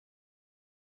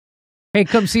Hey,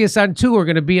 come see us on tour. We're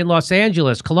going to be in Los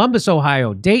Angeles, Columbus,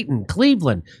 Ohio, Dayton,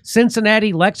 Cleveland,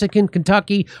 Cincinnati, Lexington,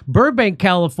 Kentucky, Burbank,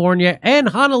 California, and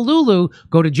Honolulu.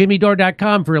 Go to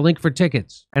jimmydore.com for a link for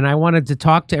tickets. And I wanted to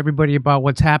talk to everybody about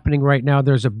what's happening right now.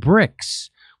 There's a BRICS,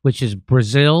 which is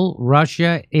Brazil,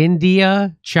 Russia,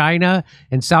 India, China,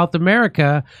 and South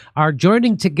America, are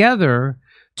joining together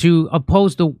to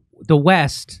oppose the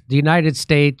West, the United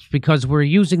States, because we're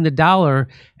using the dollar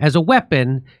as a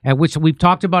weapon, at which we've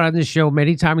talked about on this show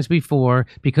many times before,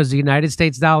 because the United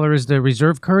States dollar is the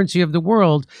reserve currency of the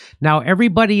world. Now,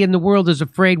 everybody in the world is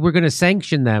afraid we're going to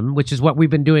sanction them, which is what we've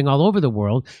been doing all over the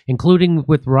world, including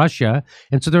with Russia.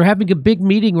 And so they're having a big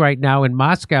meeting right now in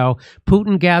Moscow.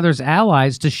 Putin gathers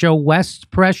allies to show West's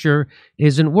pressure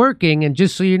isn't working. And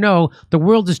just so you know, the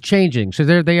world is changing. So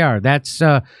there they are. That's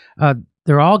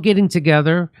they're all getting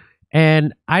together.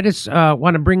 And I just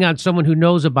want to bring on someone who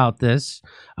knows about this.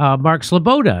 Mark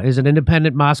Sleboda is an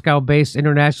independent Moscow-based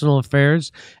international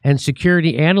affairs and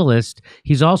security analyst.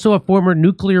 He's also a former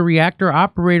nuclear reactor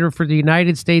operator for the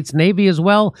United States Navy, as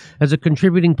well as a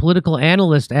contributing political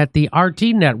analyst at the RT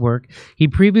Network. He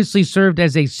previously served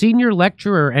as a senior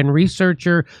lecturer and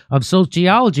researcher of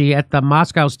sociology at the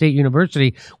Moscow State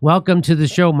University. Welcome to the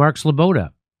show, Mark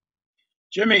Sleboda.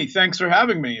 Jimmy, thanks for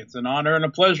having me. It's an honor and a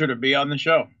pleasure to be on the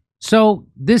show. So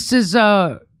this is,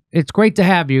 it's great to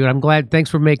have you. I'm glad.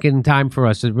 Thanks for making time for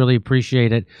us. I really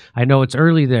appreciate it. I know it's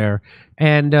early there.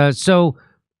 And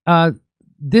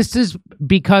this is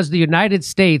because the United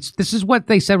States, this is what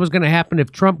they said was going to happen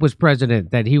if Trump was president,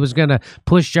 that he was going to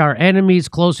push our enemies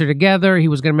closer together. He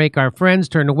was going to make our friends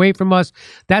turn away from us.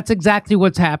 That's exactly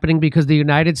what's happening, because the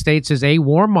United States is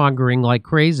warmongering like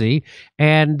crazy,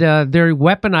 and they're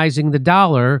weaponizing the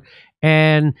dollar.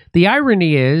 And the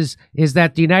irony is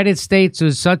that the United States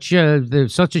is such a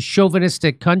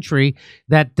chauvinistic country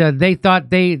that they thought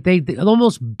they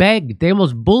almost begged, they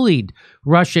almost bullied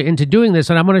Russia into doing this.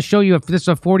 And I'm going to show you this is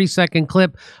a 40-second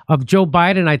clip of Joe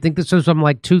Biden. I think this was from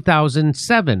like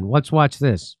 2007. Let's watch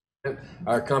this.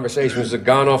 Our conversation with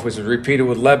Zaganov was repeated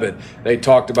with Lebed. They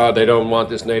talked about they don't want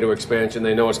this NATO expansion.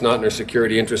 They know it's not in their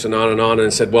security interests, and on,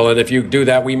 and said, well, and if you do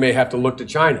that, we may have to look to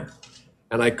China.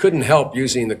 And I couldn't help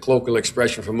using the colloquial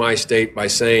expression from my state by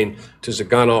saying to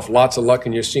Zaganov, lots of luck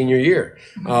in your senior year.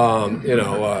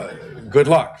 Good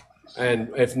luck. And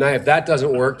if that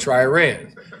doesn't work, try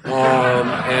Iran.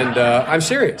 I'm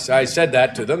serious. I said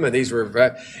that to them, and these were,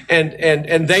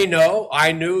 and they know,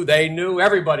 I knew, they knew,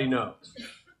 everybody knows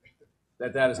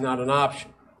that is not an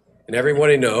option. And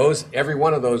everybody knows, every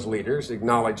one of those leaders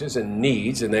acknowledges and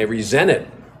needs, and they resent it.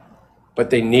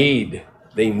 But they need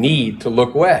to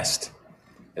look west.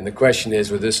 And the question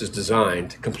is, whether this is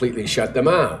designed to completely shut them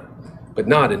out, but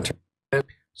not in terms.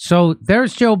 So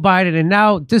there's Joe Biden, and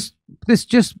now this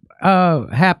just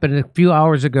happened a few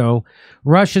hours ago.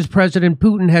 Russia's President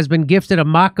Putin has been gifted a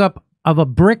mock-up of a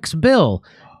BRICS bill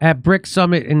at BRICS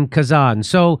Summit in Kazan.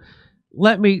 So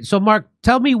Mark,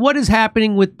 tell me what is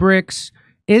happening with BRICS.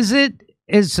 Is it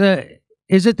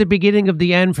the beginning of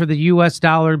the end for the U.S.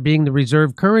 dollar being the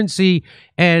reserve currency,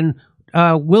 and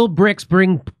will BRICS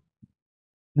bring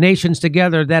nations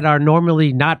together that are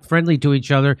normally not friendly to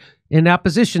each other in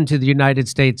opposition to the United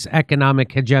States'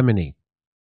 economic hegemony?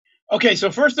 Okay, so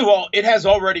first of all, it has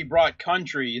already brought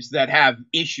countries that have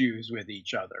issues with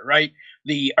each other, right?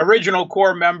 The original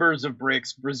core members of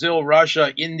BRICS, Brazil,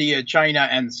 Russia, India, China,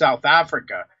 and South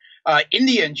Africa.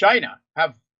 India and China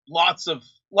have lots of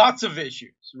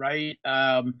issues, right?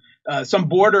 Some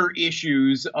border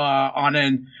issues on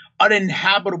an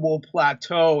uninhabitable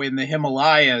plateau in the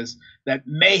Himalayas that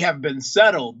may have been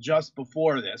settled just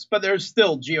before this, but there's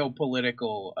still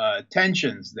geopolitical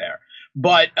tensions there.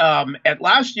 But at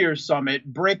last year's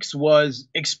summit, BRICS was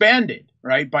expanded,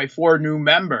 right, by 4 new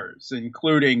members,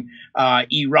 including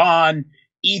Iran,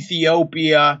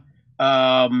 Ethiopia,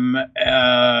 the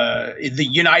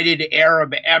United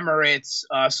Arab Emirates,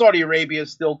 Saudi Arabia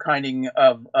is still kind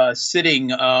of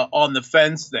sitting on the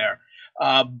fence there.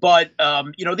 But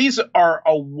these are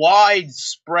a wide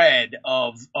spread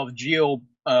of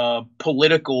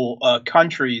geopolitical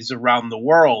countries around the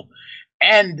world.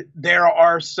 And there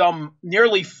are some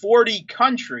nearly 40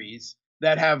 countries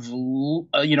that have,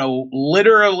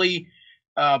 literally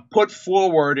put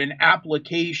forward an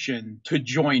application to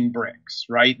join BRICS,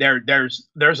 right?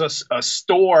 There's a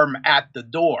storm at the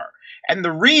door. And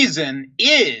the reason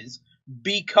is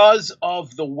because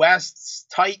of the West's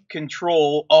tight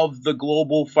control of the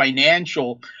global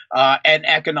financial and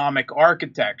economic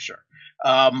architecture,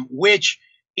 which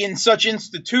in such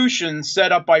institutions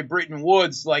set up by Bretton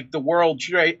Woods, like the World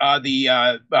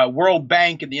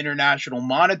Bank and the International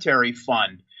Monetary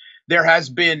Fund, there has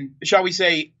been, shall we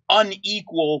say,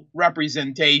 unequal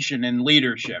representation and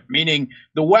leadership, meaning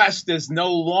the West is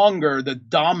no longer the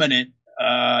dominant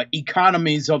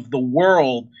economies of the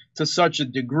world to such a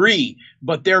degree,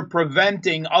 but they're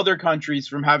preventing other countries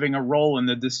from having a role in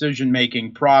the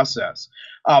decision-making process.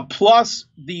 Plus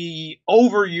the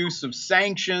overuse of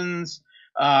sanctions,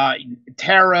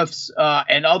 tariffs,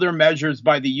 and other measures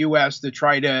by the U.S. to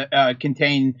try to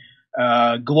contain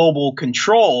global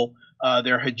control,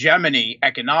 their hegemony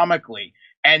economically,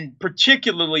 and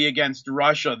particularly against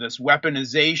Russia, this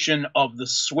weaponization of the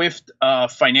SWIFT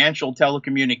financial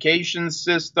telecommunications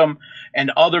system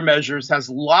and other measures has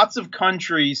lots of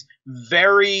countries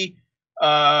very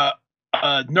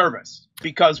nervous,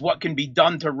 because what can be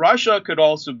done to Russia could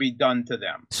also be done to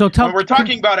them. So when we're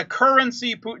talking about a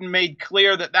currency, Putin made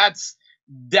clear that that's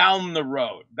down the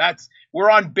road. We're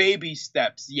on baby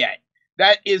steps yet.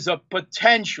 That is a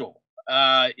potential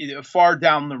far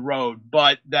down the road,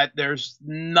 but that there's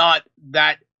not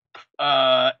that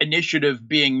initiative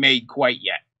being made quite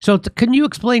yet. So can you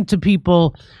explain to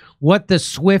people what the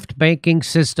SWIFT banking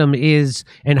system is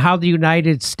and how the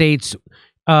United States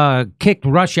kicked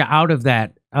Russia out of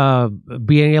that,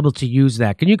 being able to use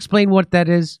that? Can you explain what that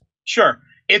is? Sure.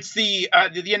 It's the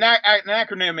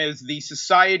acronym is the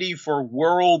Society for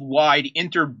Worldwide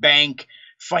Interbank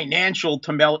Financial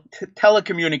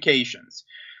Telecommunications.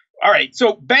 All right,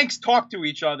 so banks talk to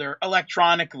each other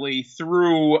electronically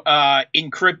through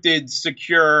encrypted,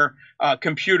 secure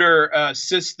computer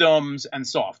systems and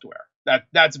software.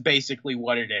 That's basically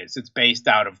what it is. It's based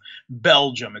out of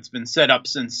Belgium. It's been set up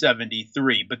since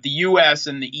 '73, but the U.S.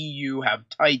 and the EU have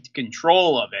tight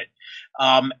control of it.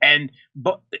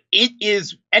 But it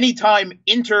is anytime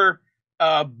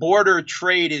border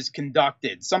trade is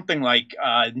conducted, something like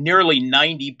nearly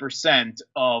 90%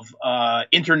 of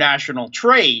international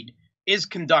trade is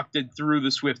conducted through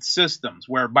the SWIFT systems,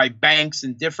 whereby banks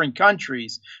in different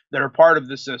countries that are part of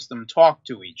the system talk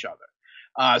to each other.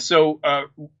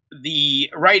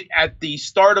 Right at the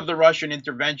start of the Russian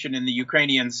intervention in the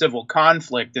Ukrainian civil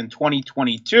conflict in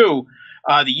 2022,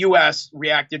 the U.S.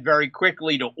 reacted very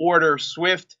quickly to order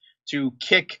SWIFT to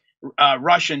kick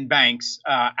Russian banks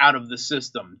out of the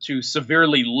system, to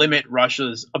severely limit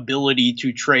Russia's ability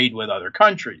to trade with other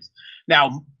countries.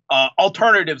 Now,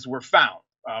 alternatives were found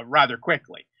rather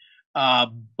quickly,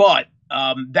 but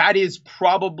that is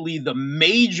probably the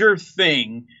major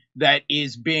thing that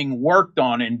is being worked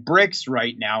on in BRICS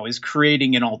right now, is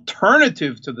creating an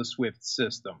alternative to the SWIFT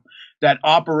system that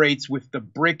operates with the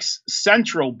BRICS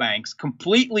central banks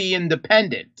completely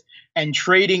independent and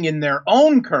trading in their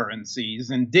own currencies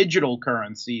and digital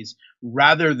currencies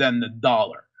rather than the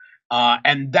dollar.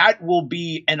 And that will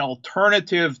be an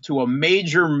alternative to a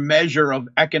major measure of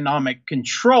economic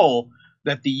control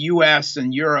that the U.S.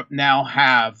 and Europe now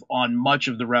have on much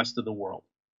of the rest of the world.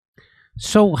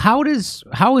 So how is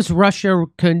Russia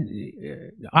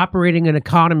operating an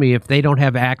economy if they don't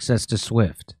have access to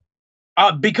SWIFT?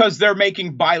 Because they're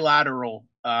making bilateral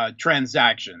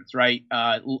transactions, right?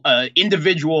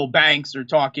 Individual banks are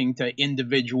talking to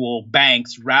individual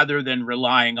banks rather than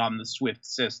relying on the SWIFT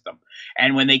system.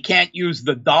 And when they can't use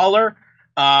the dollar,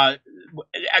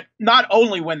 not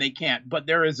only when they can't, but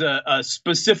there is a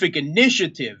specific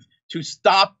initiative to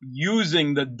stop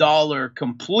using the dollar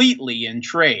completely in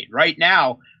trade. Right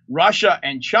now, Russia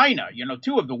and China,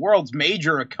 two of the world's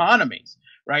major economies,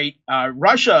 right?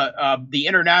 Russia, the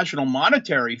International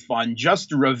Monetary Fund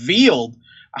just revealed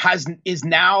is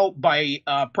now, by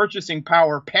purchasing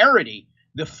power parity,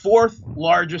 the fourth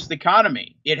largest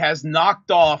economy. It has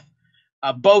knocked off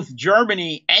both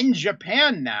Germany and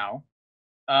Japan now.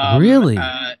 Really?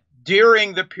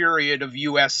 During the period of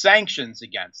U.S. sanctions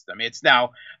against them. It's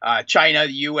now China,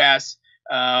 the U.S.,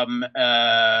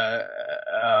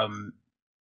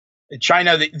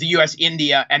 China, the U.S.,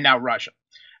 India, and now Russia.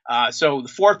 So the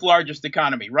fourth largest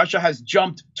economy. Russia has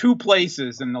jumped 2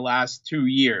 places in the last 2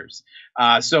 years.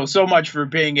 So much for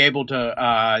being able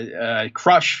to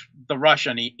crush the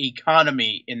Russian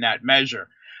economy in that measure.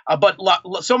 But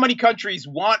so many countries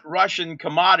want Russian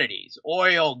commodities,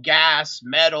 oil, gas,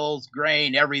 metals,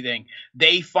 grain, everything.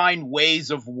 They find ways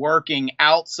of working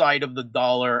outside of the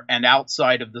dollar and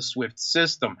outside of the SWIFT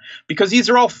system, because these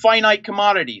are all finite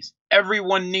commodities.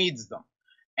 Everyone needs them.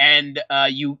 And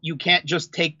you can't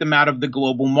just take them out of the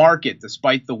global market,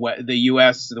 despite the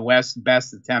West's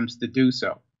best attempts to do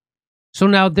so. So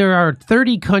now there are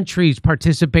 30 countries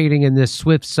participating in this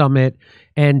SWIFT summit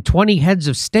and 20 heads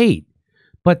of state.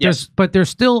 But there's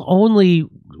still only,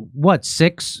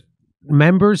 6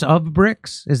 members of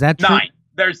BRICS? Is that true? 9.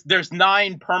 There's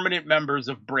 9 permanent members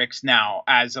of BRICS now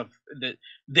as of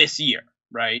this year,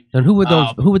 right? And who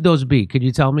would those be? Could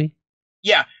you tell me?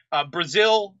 Yeah,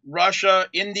 Brazil, Russia,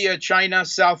 India, China,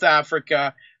 South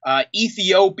Africa,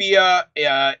 Ethiopia,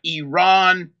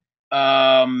 Iran,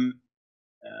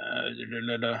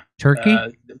 Turkey,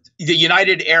 the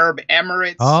United Arab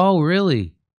Emirates. Oh,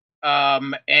 really?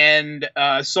 And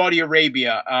Saudi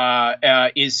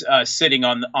Arabia is sitting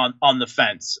on the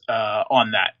fence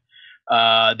on that.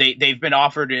 They've been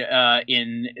offered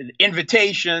in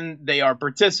invitation. They are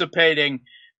participating,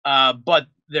 but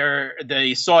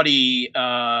the Saudi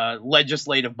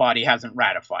legislative body hasn't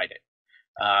ratified it.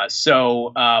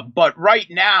 But right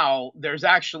now there's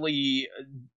actually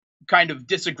kind of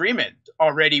disagreement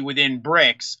already within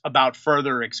BRICS about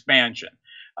further expansion,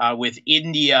 with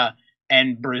India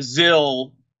and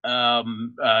Brazil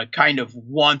kind of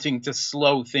wanting to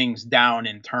slow things down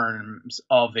in terms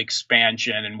of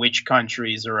expansion and which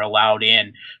countries are allowed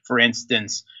in. For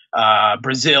instance,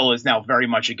 Brazil is now very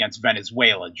much against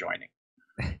Venezuela joining.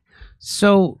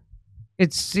 So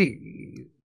it seems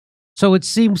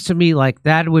to me like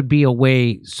that would be a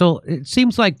way. So it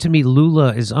seems like to me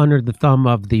Lula is under the thumb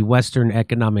of the Western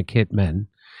economic hitmen.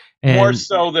 More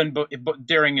so than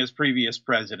during his previous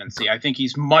presidency. I think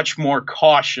he's much more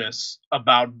cautious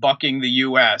about bucking the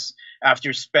U.S.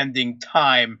 after spending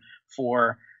time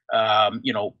for,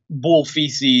 bull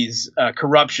feces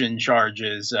corruption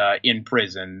charges in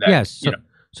prison. Yes.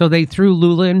 So they threw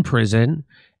Lula in prison,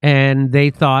 and they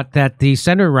thought that the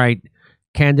center-right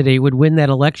candidate would win that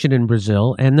election in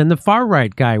Brazil, and then the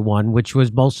far-right guy won, which was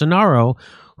Bolsonaro,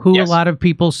 who a lot of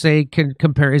people say can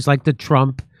compare is like the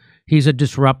Trump. He's a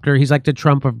disruptor. He's like the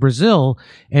Trump of Brazil.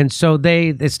 And so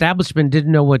the establishment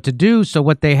didn't know what to do. So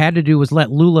what they had to do was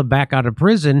let Lula back out of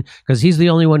prison because he's the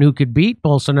only one who could beat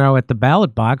Bolsonaro at the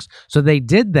ballot box. So they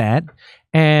did that.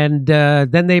 And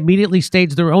then they immediately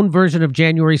staged their own version of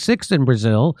January 6th in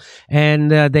Brazil. And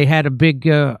they had a big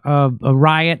a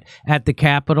riot at the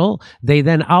Capitol. They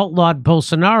then outlawed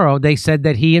Bolsonaro. They said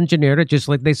that he engineered it, just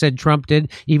like they said Trump did,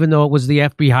 even though it was the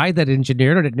FBI that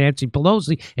engineered it, Nancy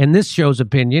Pelosi, and this show's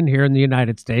opinion here in the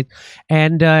United States.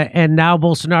 And now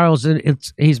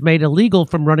he's made illegal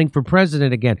from running for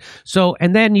president again. So,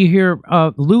 and then you hear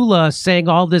Lula saying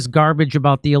all this garbage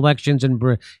about the elections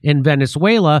in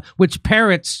Venezuela, which parrots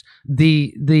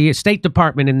the State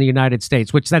Department in the United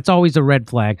States, which that's always a red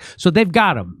flag. So they've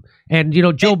got him. And,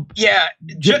 Joe...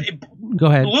 Go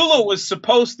ahead. Lula was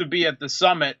supposed to be at the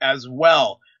summit as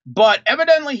well, but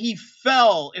evidently he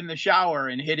fell in the shower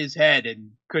and hit his head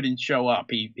and couldn't show up.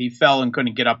 He fell and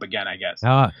couldn't get up again, I guess.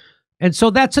 And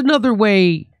so that's another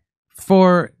way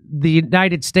for the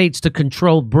United States to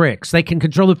control BRICS. They can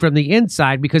control it from the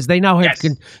inside because they now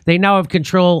have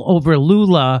control over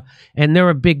Lula, and they're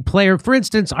a big player. For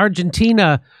instance,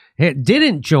 Argentina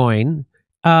didn't join,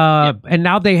 and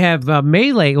now they have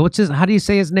Milei. How do you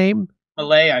say his name?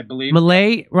 Milei, I believe.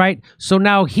 Milei, right? So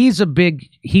now he's a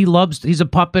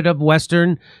puppet of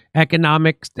Western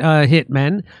economic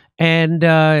hitmen, and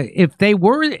if they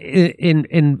were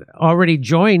in already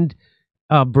joined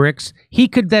BRICS, he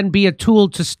could then be a tool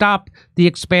to stop the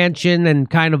expansion and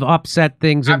kind of upset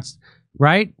things,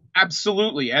 right?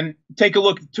 Absolutely. And take a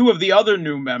look at two of the other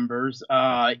new members,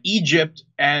 Egypt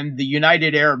and the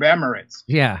United Arab Emirates.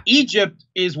 Yeah. Egypt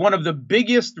is one of the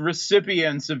biggest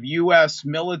recipients of U.S.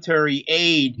 military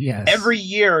aid every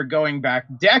year going back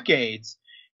decades.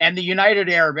 And the United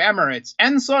Arab Emirates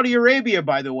and Saudi Arabia,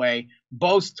 by the way,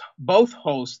 both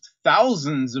host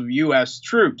thousands of U.S.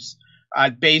 troops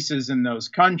at bases in those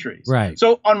countries. Right.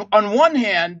 So on one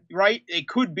hand, right, it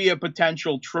could be a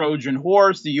potential Trojan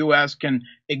horse. The U.S. can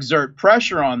exert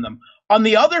pressure on them. On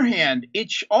the other hand,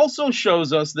 it also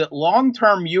shows us that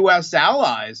long-term U.S.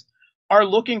 allies are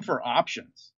looking for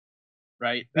options.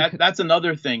 Right. That's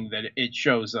another thing that it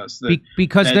shows us.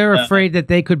 Because they're afraid that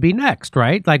they could be next,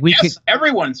 right? Like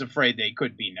everyone's afraid they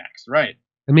could be next, right?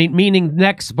 I mean, meaning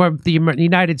next for the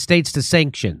United States to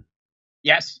sanction.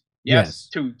 Yes.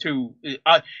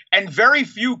 And very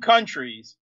few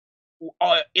countries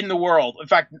in the world, in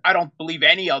fact, I don't believe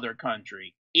any other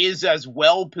country is as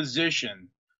well positioned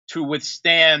to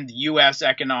withstand U.S.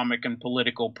 economic and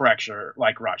political pressure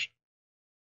like Russia.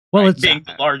 Well, right? It's being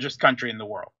the largest country in the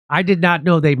world. I did not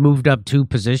know they moved up 2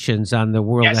 positions on the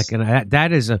world. Yes.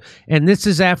 That is and this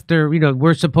is after,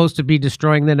 we're supposed to be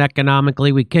destroying them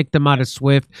economically. We kicked them out of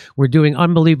SWIFT. We're doing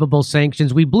unbelievable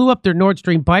sanctions. We blew up their Nord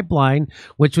Stream pipeline,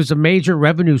 which was a major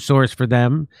revenue source for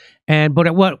them. But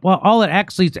all it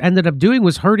actually ended up doing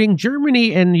was hurting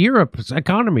Germany and Europe's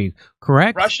economy,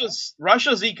 correct?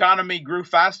 Russia's economy grew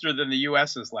faster than the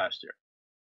U.S.'s last year.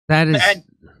 And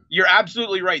you're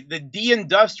absolutely right. The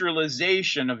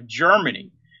deindustrialization of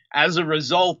Germany as a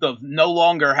result of no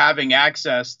longer having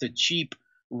access to cheap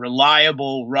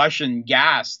reliable Russian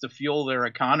gas to fuel their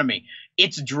economy,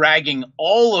 it's dragging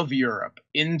all of Europe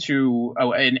into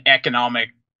an economic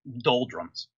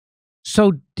doldrums.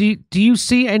 So do you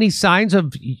see any signs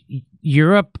of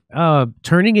Europe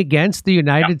turning against the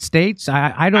United States?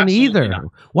 I don't Absolutely either. not.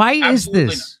 Why Absolutely is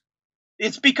this? Not.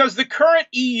 It's because the current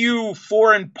EU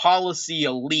foreign policy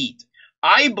elite,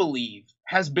 I believe,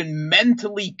 has been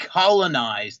mentally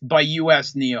colonized by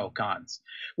U.S. neocons.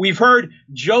 We've heard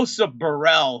Joseph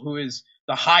Borrell, who is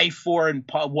the high foreign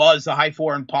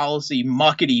policy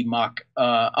muckety muck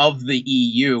of the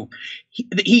EU.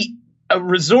 He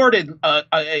resorted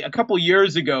a couple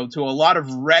years ago to a lot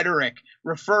of rhetoric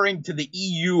referring to the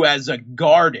EU as a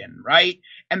garden, right?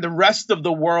 And the rest of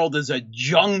the world as a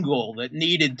jungle that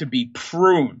needed to be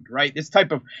pruned, right? This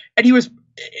type of, and it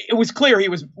was clear he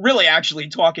was really actually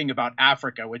talking about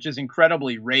Africa, which is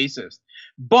incredibly racist.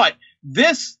 But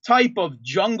this type of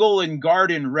jungle and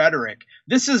garden rhetoric,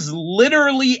 this is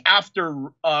literally after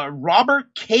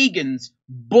Robert Kagan's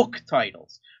book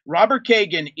titles. Robert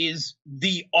Kagan is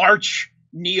the arch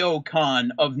neocon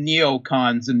of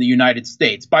neocons in the United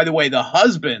States. By the way, the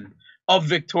husband of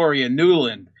Victoria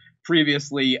Nuland,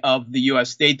 previously of the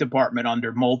U.S. State Department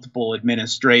under multiple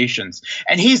administrations.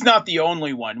 And he's not the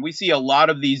only one. We see a lot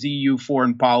of these EU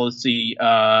foreign policy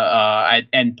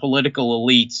and political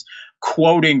elites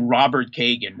quoting Robert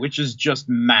Kagan, which is just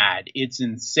mad. It's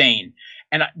insane.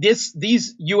 And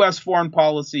these U.S. foreign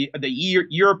policy, the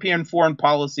European foreign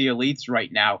policy elites right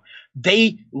now,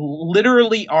 they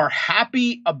literally are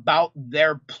happy about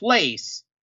their place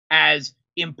as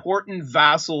important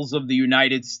vassals of the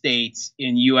United States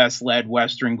in U.S.-led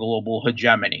Western global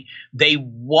hegemony. They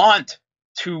want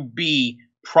to be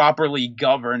properly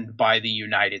governed by the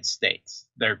United States.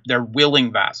 They're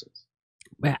willing vassals.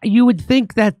 You would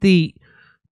think that the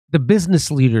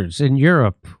business leaders in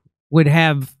Europe would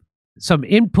have some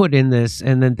input in this,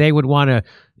 and then they would want to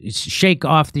shake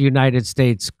off the United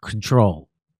States control.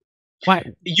 Why?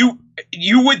 You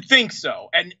would think so,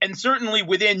 and certainly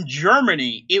within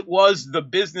Germany, it was the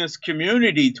business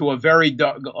community to a very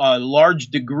large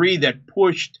degree that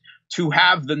pushed to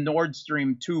have the Nord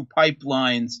Stream 2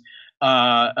 pipelines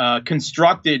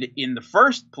constructed in the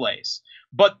first place.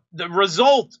 But the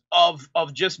result of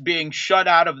just being shut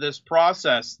out of this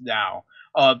process now,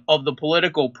 of the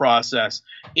political process,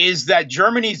 is that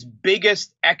Germany's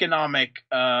biggest economic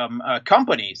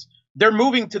companies, they're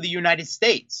moving to the United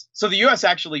States. So the U.S.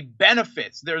 actually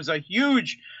benefits. There's a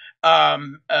huge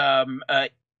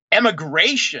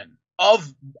emigration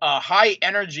of high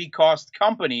energy cost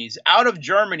companies out of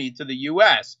Germany to the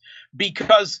U.S.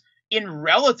 because in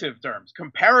relative terms,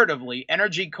 comparatively,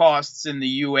 energy costs in the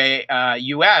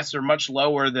U.S. are much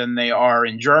lower than they are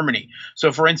in Germany.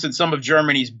 So, for instance, some of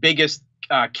Germany's biggest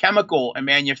chemical and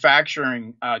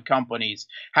manufacturing companies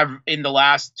have, in the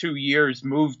last 2 years,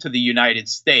 moved to the United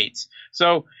States.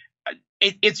 So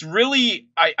it's really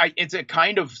it's a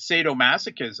kind of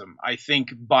sadomasochism, I think,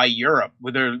 by Europe,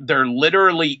 where they're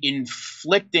literally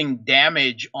inflicting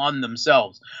damage on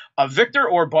themselves. Viktor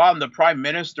Orban, the prime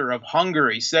minister of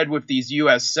Hungary, said with these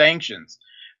U.S. sanctions,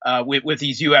 with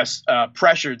these U.S.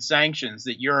 pressured sanctions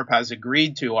that Europe has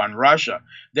agreed to on Russia,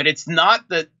 that it's not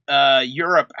that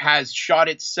Europe has shot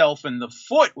itself in the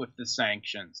foot with the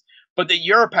sanctions, but that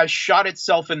Europe has shot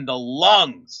itself in the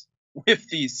lungs with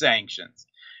these sanctions.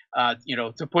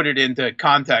 To put it into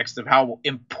context of how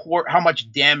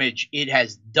much damage it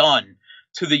has done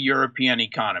to the European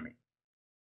economy.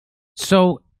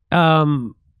 So,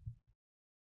 and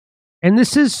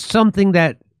this is something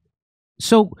that,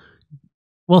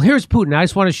 well, here's Putin. I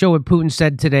just want to show what Putin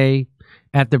said today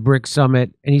at the BRICS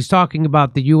summit, and he's talking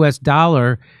about the U.S.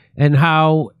 dollar and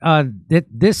how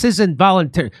this isn't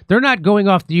voluntary. They're not going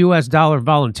off the U.S. dollar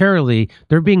voluntarily.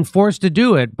 They're being forced to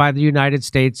do it by the United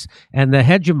States and the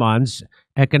hegemons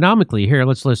economically. Here,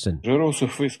 let's listen.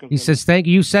 He says, "Thank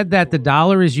you. You said that the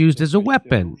dollar is used as a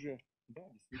weapon."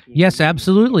 Yes,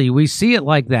 absolutely. We see it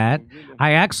like that.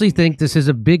 I actually think this is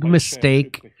a big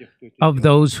mistake of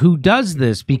those who does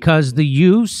this, because the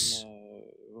use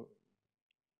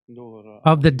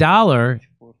of the dollar,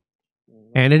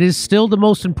 and it is still the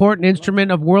most important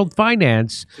instrument of world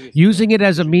finance, using it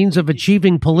as a means of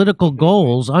achieving political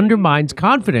goals undermines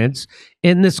confidence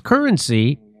in this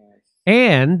currency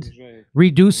and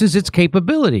reduces its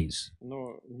capabilities.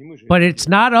 But it's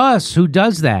not us who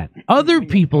does that. Other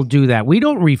people do that. We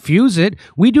don't refuse it.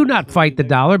 We do not fight the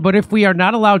dollar. But if we are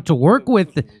not allowed to work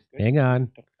with,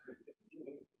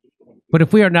 But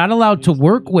if we are not allowed to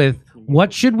work with,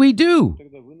 what should we do?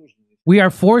 We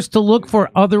are forced to look for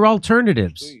other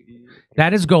alternatives.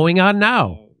 That is going on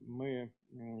now.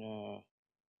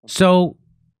 So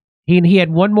he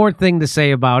had one more thing to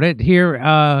say about it.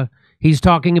 Here, he's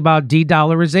talking about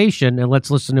de-dollarization, and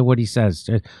let's listen to what he says.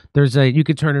 You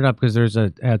could turn it up because there's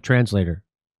a translator.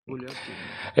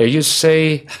 You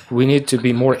say we need to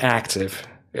be more active.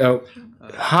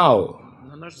 How?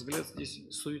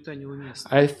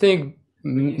 I think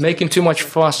making too much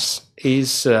fuss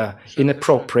is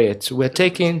inappropriate. We're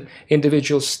taking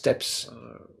individual steps,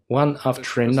 one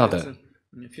after another.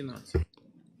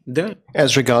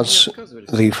 As regards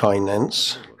the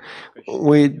finance,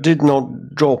 we did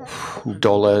not drop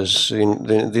dollars in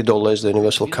the dollars, the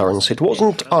universal currency. It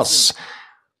wasn't us.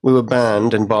 We were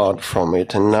banned and barred from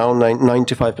it, and now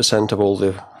 95% of all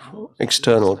the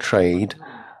external trade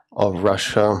of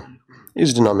Russia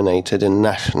is denominated in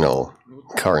national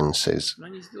currencies.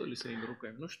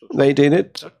 They did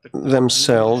it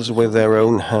themselves with their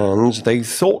own hands. They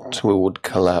thought we would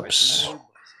collapse.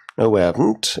 No, we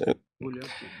haven't.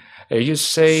 You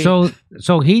say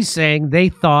so. He's saying they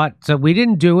thought so. We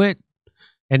didn't do it,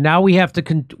 and now we have to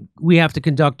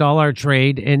conduct all our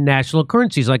trade in national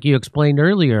currencies, like you explained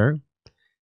earlier.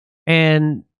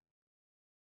 And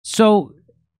so,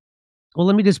 well,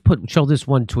 let me just show this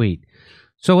one tweet.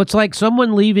 So it's like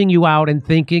someone leaving you out and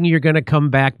thinking you're going to come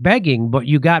back begging, but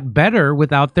you got better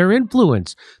without their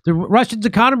influence. The Russians'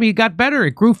 economy got better.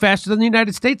 It grew faster than the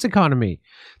United States economy.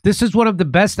 This is one of the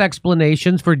best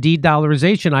explanations for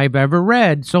de-dollarization I've ever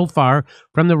read so far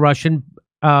from the Russian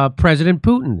President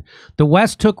Putin. The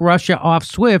West took Russia off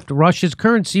SWIFT. Russia's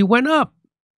currency went up.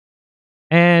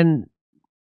 And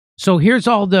so here's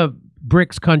all the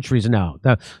BRICS countries now.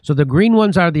 So the green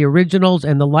ones are the originals,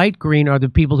 and the light green are the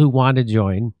people who want to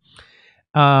join.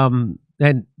 And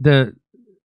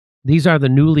these are the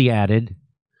newly added.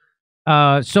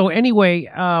 So anyway,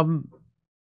 how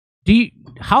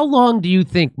long do you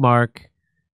think, Mark,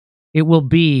 it will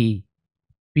be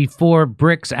before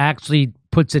BRICS actually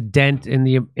puts a dent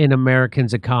in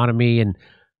Americans' economy,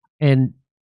 and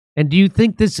do you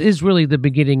think this is really the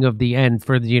beginning of the end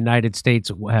for the United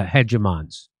States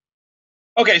hegemons?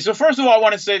 Okay, so first of all, I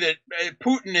want to say that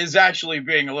Putin is actually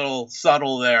being a little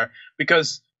subtle there,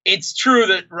 because it's true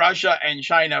that Russia and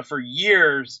China for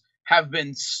years have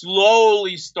been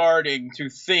slowly starting to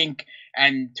think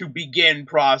and to begin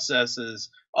processes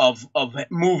of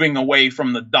moving away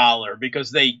from the dollar,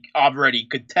 because they already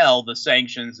could tell the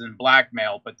sanctions and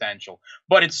blackmail potential.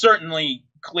 But it's certainly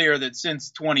clear that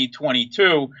since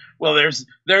 2022, well, there's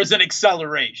an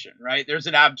acceleration, right? There's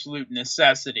an absolute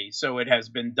necessity. So it has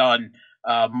been done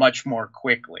much more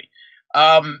quickly.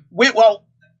 Well,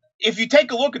 if you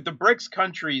take a look at the BRICS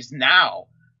countries now,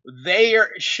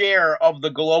 their share of the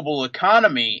global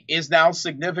economy is now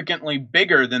significantly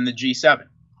bigger than the G7,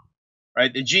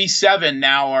 right? The G7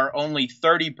 now are only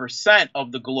 30%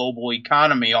 of the global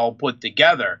economy all put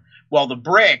together, while the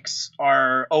BRICS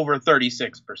are over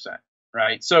 36%,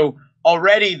 right? So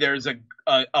already there's a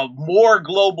more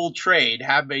global trade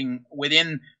happening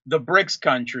within the BRICS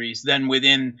countries than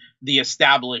within the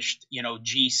established,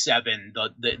 G7,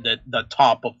 the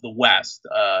top of the West,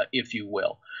 if you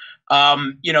will.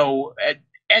 And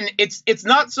it's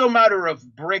not so matter of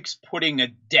BRICS putting a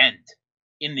dent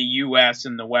in the U.S.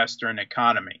 and the Western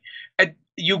economy.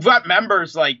 You've got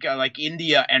members like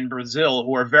India and Brazil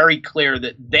who are very clear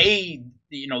that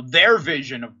their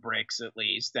vision of BRICS, at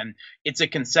least, and it's a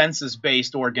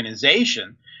consensus-based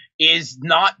organization, is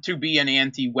not to be an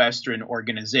anti-Western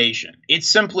organization.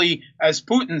 It's simply, as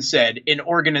Putin said, an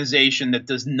organization that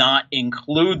does not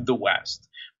include the West.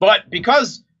 But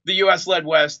because the U.S.-led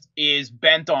West is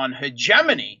bent on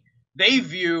hegemony, they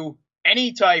view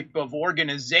any type of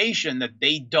organization that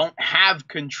they don't have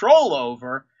control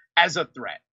over as a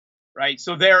threat, right?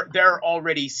 So they're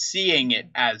already seeing it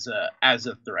as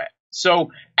a threat.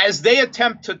 So as they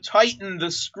attempt to tighten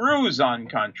the screws on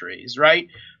countries, right,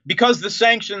 because the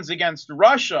sanctions against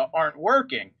Russia aren't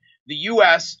working, the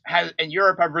U.S. and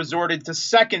Europe have resorted to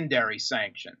secondary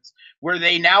sanctions, where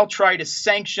they now try to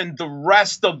sanction the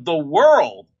rest of the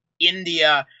world,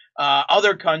 India,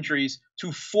 other countries,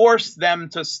 to force them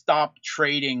to stop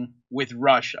trading with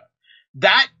Russia.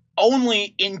 That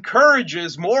only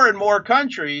encourages more and more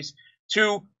countries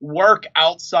to work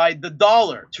outside the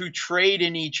dollar, to trade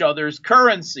in each other's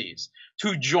currencies,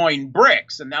 to join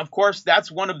BRICS. And of course,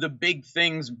 that's one of the big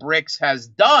things BRICS has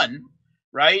done,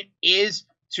 right, is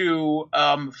to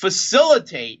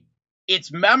facilitate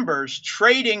its members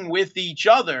trading with each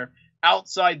other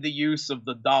outside the use of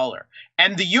the dollar.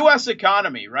 And the U.S.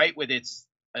 economy, right, with its,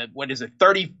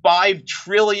 $35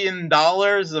 trillion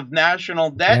of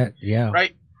national debt,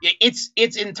 right,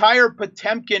 its entire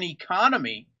Potemkin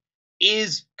economy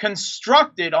is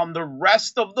constructed on the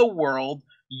rest of the world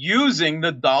using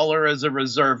the dollar as a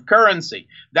reserve currency.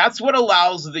 That's what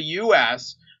allows the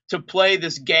U.S. to play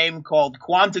this game called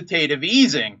quantitative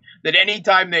easing, that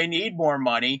anytime they need more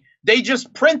money, they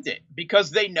just print it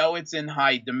because they know it's in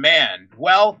high demand.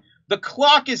 Well, the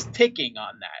clock is ticking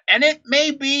on that, and it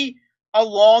may be a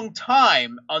long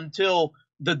time until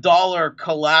the dollar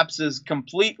collapses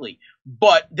completely.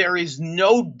 But there is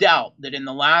no doubt that in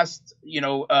the last,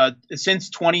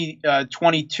 since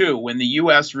 2022, when the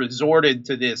U.S. resorted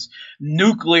to this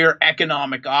nuclear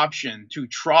economic option to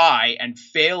try and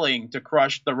failing to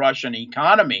crush the Russian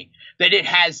economy, that it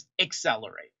has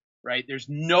accelerated, right? There's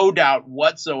no doubt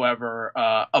whatsoever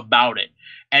about it.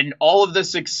 And all of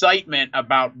this excitement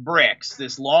about BRICS,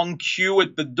 this long queue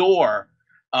at the door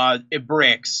at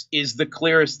BRICS, is the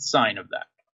clearest sign of that.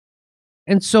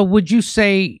 And so would you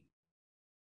say,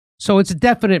 so it's a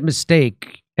definite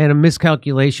mistake and a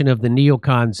miscalculation of the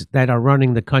neocons that are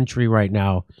running the country right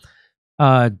now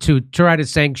to try to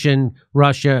sanction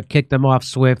Russia, kick them off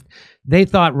SWIFT. They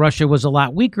thought Russia was a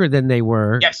lot weaker than they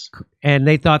were. Yes. And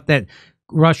they thought that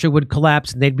Russia would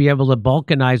collapse and they'd be able to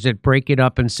balkanize it, break it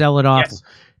up, and sell it off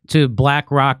to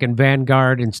BlackRock and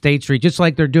Vanguard and State Street, just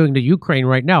like they're doing to Ukraine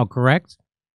right now, correct?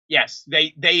 Yes,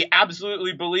 they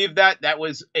absolutely believe that. That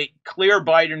was a clear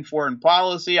Biden foreign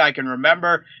policy. I can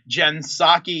remember Jen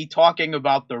Psaki talking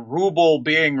about the ruble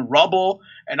being rubble,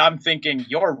 and I'm thinking,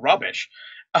 you're rubbish.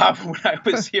 When I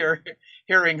was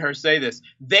hearing her say this,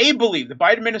 they believe, the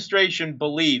Biden administration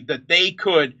believed that they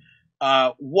could,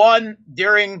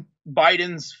 during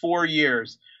Biden's 4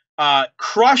 years,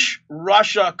 crush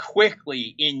Russia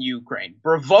quickly in Ukraine,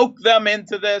 provoke them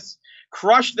into this,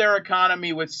 crush their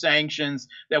economy with sanctions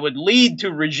that would lead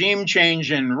to regime change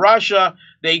in Russia.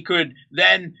 They could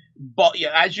then,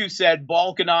 as you said,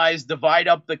 balkanize, divide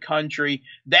up the country,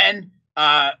 then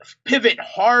pivot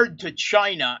hard to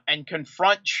China and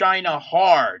confront China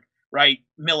hard, right,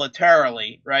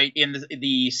 militarily, right, in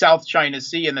the South China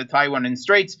Sea and the Taiwan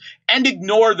Straits, and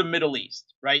ignore the Middle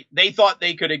East, right? They thought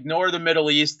they could ignore the Middle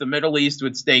East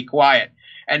would stay quiet.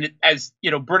 And as,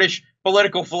 British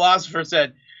political philosopher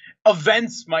said,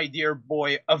 events, my dear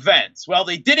boy, events. Well,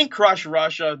 they didn't crush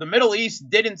Russia. The Middle East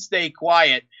didn't stay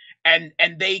quiet. And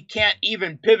they can't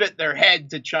even pivot their head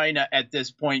to China at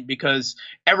this point because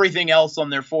everything else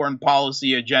on their foreign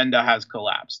policy agenda has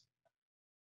collapsed.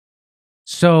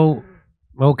 So,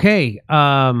 okay.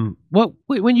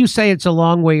 When you say it's a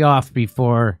long way off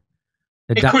before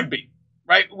it could be,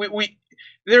 right?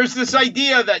 There's this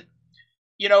idea that,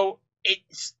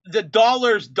 it's the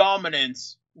dollar's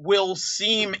dominance will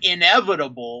seem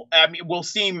inevitable. I mean, will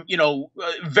seem,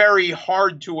 very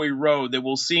hard to erode. That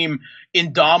will seem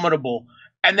indomitable.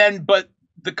 And then, but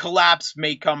the collapse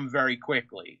may come very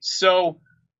quickly. So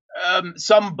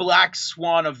some black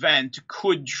swan event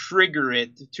could trigger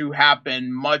it to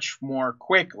happen much more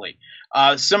quickly.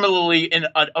 Similarly, in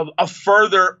a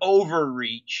further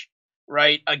overreach,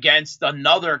 right, against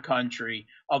another country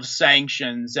of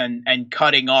sanctions and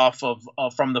cutting off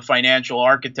from the financial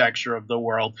architecture of the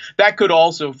world, that could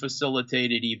also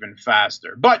facilitate it even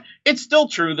faster. But it's still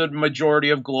true that the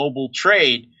majority of global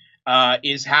trade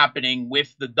is happening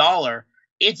with the dollar.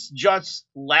 It's just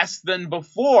less than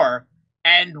before.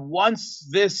 And once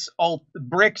this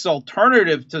BRICS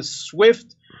alternative to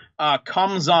SWIFT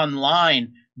comes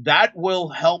online, that will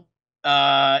help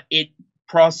it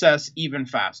process even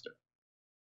faster.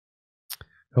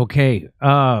 Okay.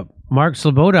 Mark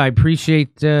Sleboda, I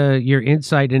appreciate your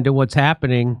insight into what's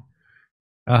happening.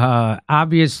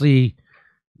 Obviously,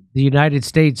 the United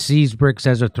States sees BRICS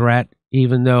as a threat,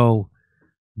 even though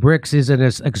BRICS isn't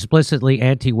an explicitly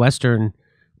anti-Western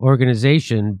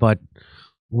organization, but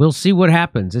we'll see what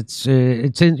happens. It's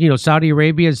in, Saudi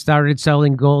Arabia started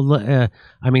selling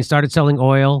started selling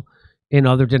oil in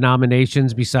other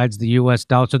denominations besides the U.S.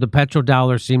 dollar. So the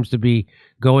petrodollar seems to be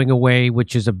going away,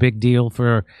 which is a big deal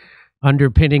for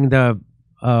underpinning the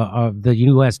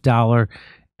U.S. dollar.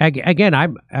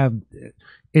 Again,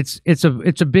 it's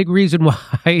a big reason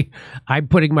why I'm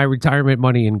putting my retirement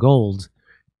money in gold,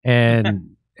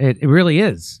 and it really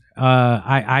is.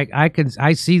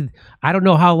 I see. I don't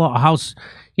know how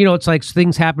it's like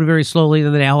things happen very slowly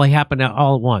and then they all happen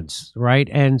all at once, right?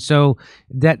 And so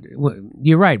that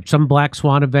you're right. Some black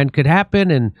swan event could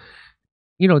happen, and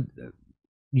you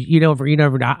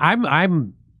never know.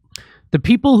 I'm the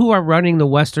people who are running the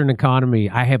Western economy.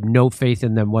 I have no faith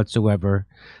in them whatsoever.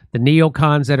 The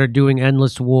neocons that are doing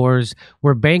endless wars,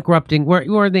 we're bankrupting.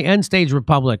 We're in the end stage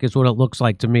republic, is what it looks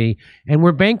like to me, and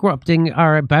we're bankrupting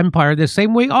our empire the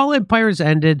same way all empires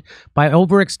ended, by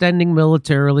overextending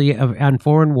militarily on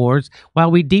foreign wars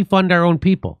while we defund our own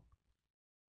people.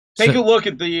 Take a look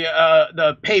at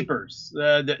the papers,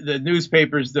 the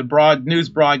newspapers, the news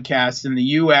broadcasts in the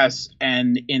U.S.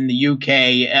 and in the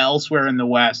U.K., elsewhere in the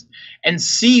West, and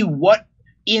see what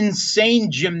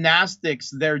insane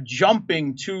gymnastics they're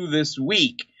jumping to this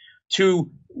week to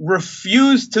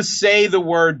refuse to say the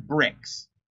word BRICS.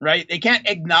 Right? They can't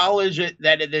acknowledge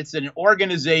that it's an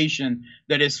organization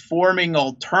that is forming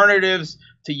alternatives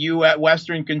to U.S.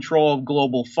 Western control of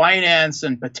global finance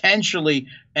and potentially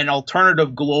an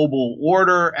alternative global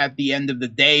order at the end of the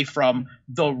day from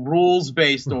the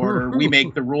rules-based order. We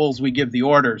make the rules, we give the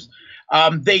orders.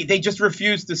 They just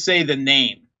refuse to say the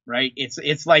name. Right?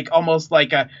 It's like almost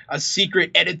like a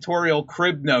secret editorial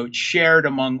crib note shared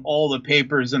among all the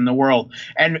papers in the world.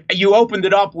 And you opened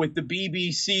it up with the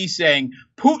BBC saying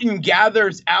Putin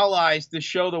gathers allies to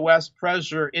show the West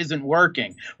pressure isn't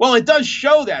working. Well, it does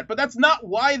show that, but that's not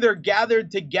why they're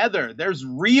gathered together. There's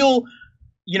real,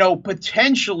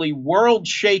 potentially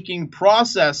world-shaking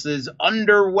processes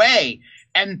underway.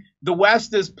 And the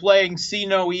West is playing see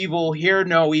no evil, hear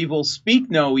no evil,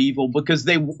 speak no evil because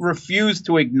they refuse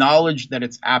to acknowledge that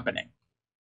it's happening.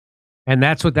 And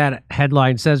that's what that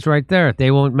headline says right there.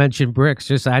 They won't mention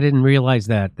BRICS. I didn't realize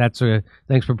that.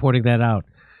 Thanks for pointing that out.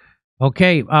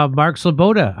 Okay, Mark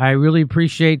Sleboda, I really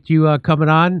appreciate you coming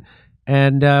on,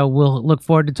 and we'll look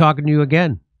forward to talking to you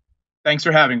again. Thanks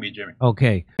for having me, Jimmy.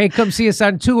 Okay. Hey, come see us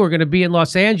on tour. We're going to be in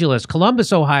Los Angeles,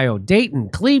 Columbus, Ohio, Dayton,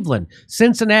 Cleveland,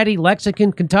 Cincinnati,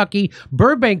 Lexington, Kentucky,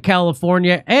 Burbank,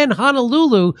 California, and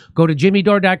Honolulu. Go to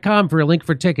jimmydore.com for a link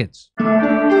for tickets.